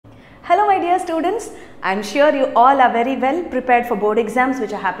my dear students, I'm sure you all are very well prepared for board exams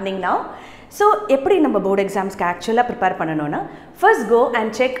which are happening now. So, எப்படி நம்ம board exams க்கு actually prepare பண்ணனும்னா, first go and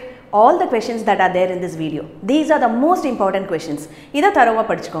check all the questions that are there in this video. These are the most important questions. இத தரவா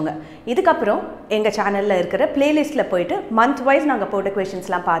படிச்சுக்கோங்க. இதுக்கு அப்புறம் எங்க சேனல்ல இருக்கிற பிளேலிஸ்ட்ல போய்ட்டு month wise நாங்க போட்ட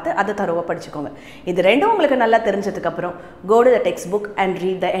questionsலாம் பார்த்து அத தரவா படிச்சுக்கோங்க. இது ரெண்டும் உங்களுக்கு நல்லா தெரிஞ்சதுக்கு அப்புறம் go to the textbook and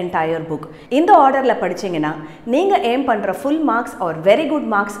read the entire book. இந்த ஆர்டர்ல படிச்சீங்கனா நீங்க aim பண்ற full marks or very good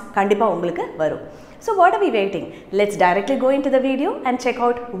marks கண்டிப்பா உங்களுக்கு வரும். So what are we waiting? Let's directly go into the video and check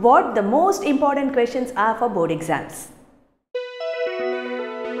out what the most important questions are for board exams.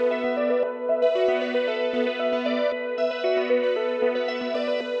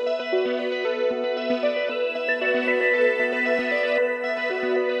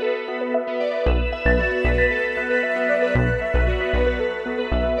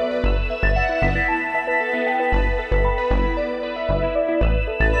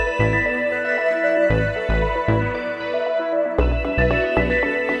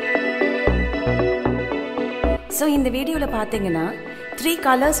 So in the video la pathina 3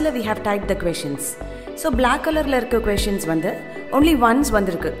 colors la we have typed the questions. So black color la irukka questions vandu only once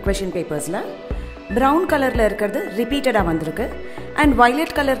vandirukku question papers la, brown color la irukkiradhu repeated ah vandirukku and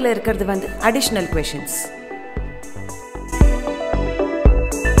violet color la irukkiradhu vandu additional questions.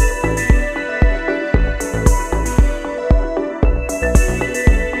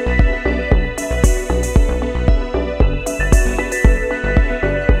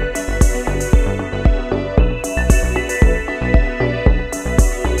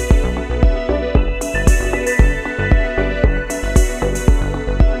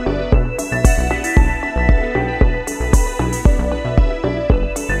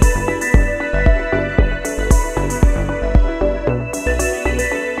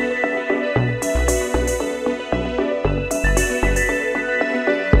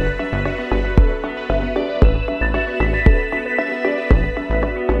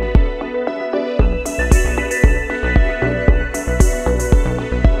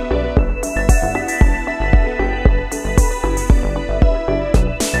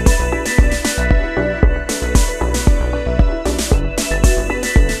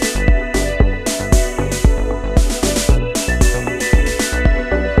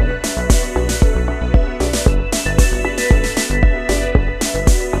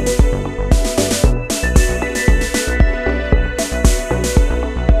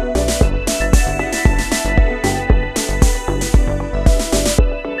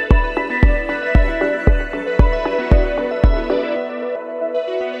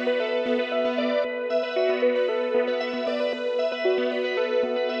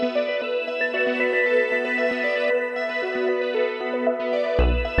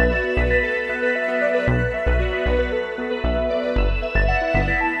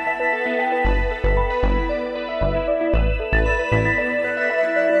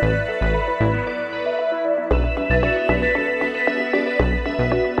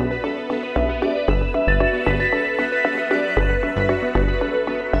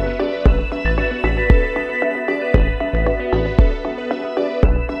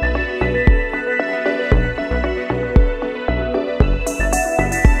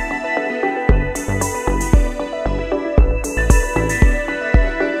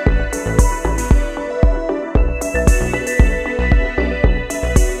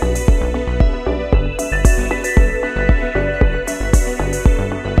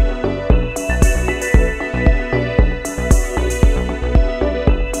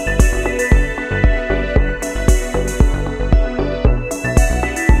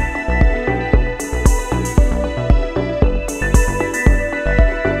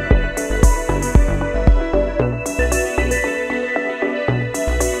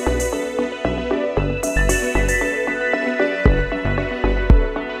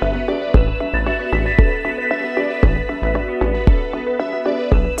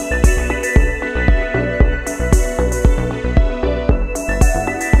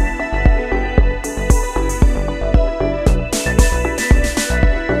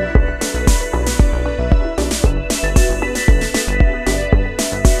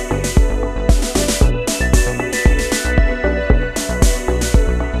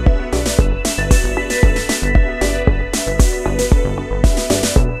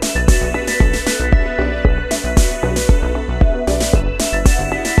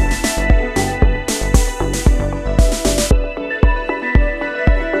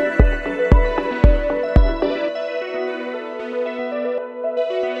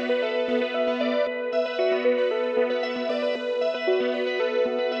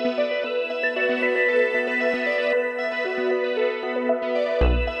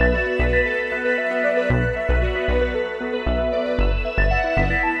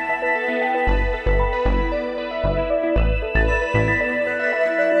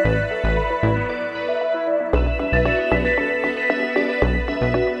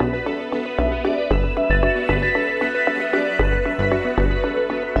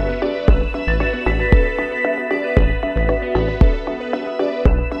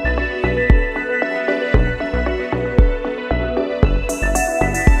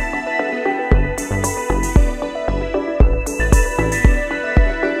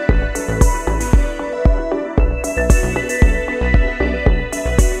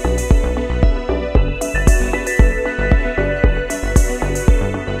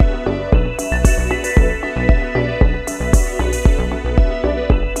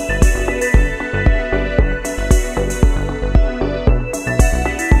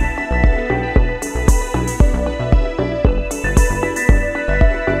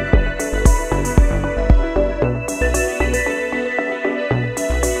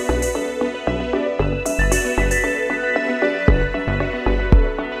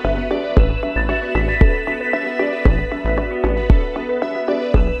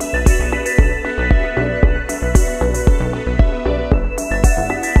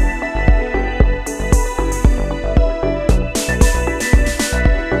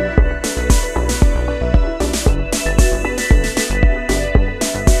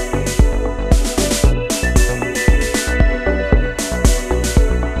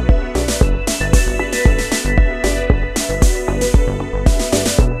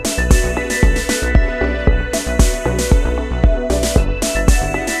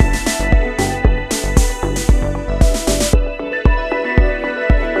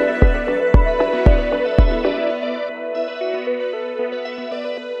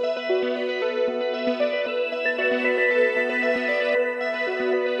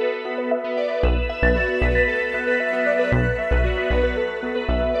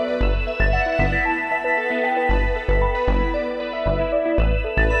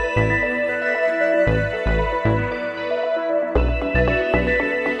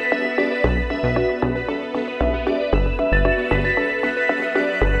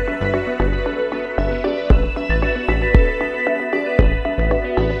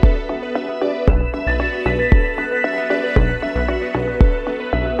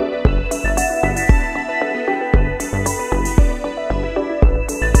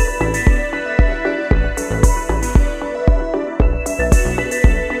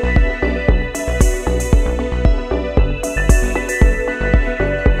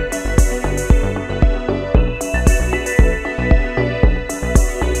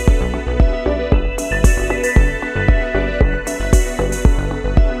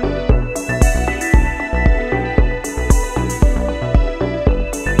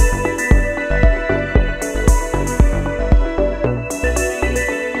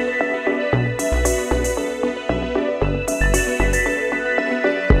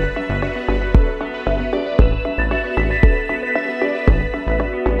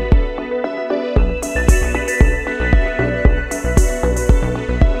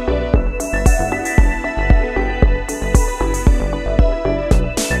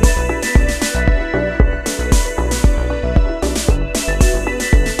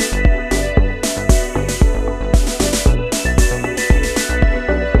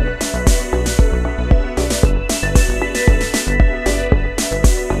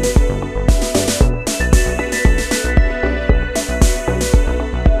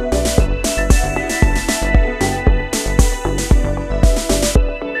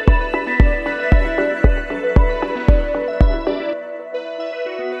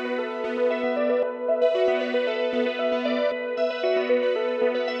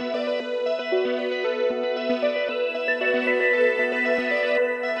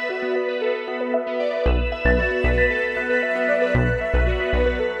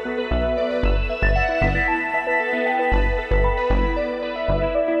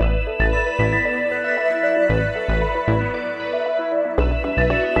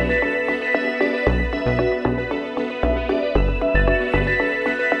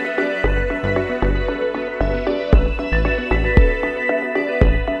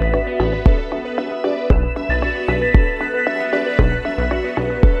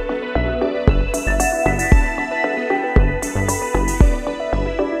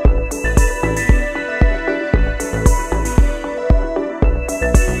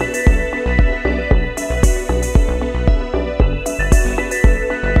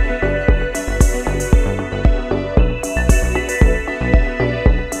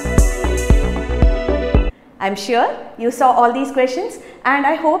 I'm sure you saw all these questions and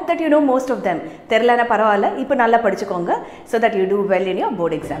I hope that you know most of them. Therlana paravalla, ipo nalla padichukonga so that you do well in your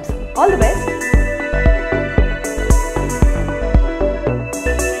board exams. All the best.